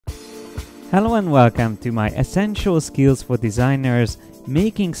Hello and welcome to my Essential Skills for Designers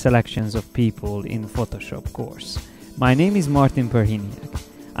Making Selections of People in Photoshop course. My name is Martin Perhiniak.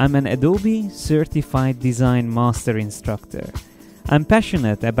 I'm an Adobe Certified Design Master Instructor. I'm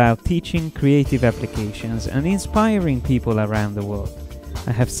passionate about teaching creative applications and inspiring people around the world.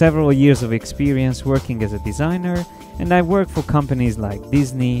 I have several years of experience working as a designer, and I work for companies like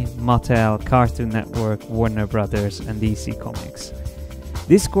Disney, Mattel, Cartoon Network, Warner Brothers, and DC Comics.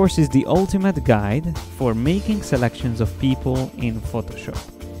 This course is the ultimate guide for making selections of people in Photoshop.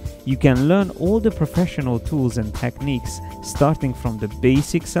 You can learn all the professional tools and techniques, starting from the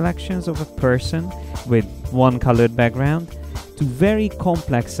basic selections of a person with one colored background to very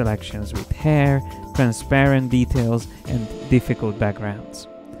complex selections with hair, transparent details, and difficult backgrounds.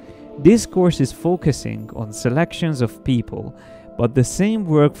 This course is focusing on selections of people, but the same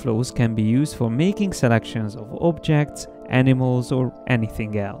workflows can be used for making selections of objects, animals, or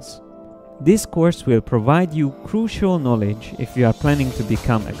anything else. This course will provide you crucial knowledge if you are planning to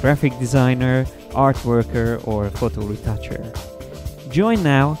become a graphic designer, art worker, or a photo retoucher. Join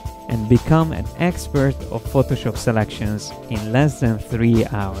now and become an expert of Photoshop selections in less than 3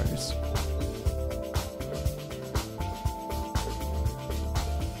 hours.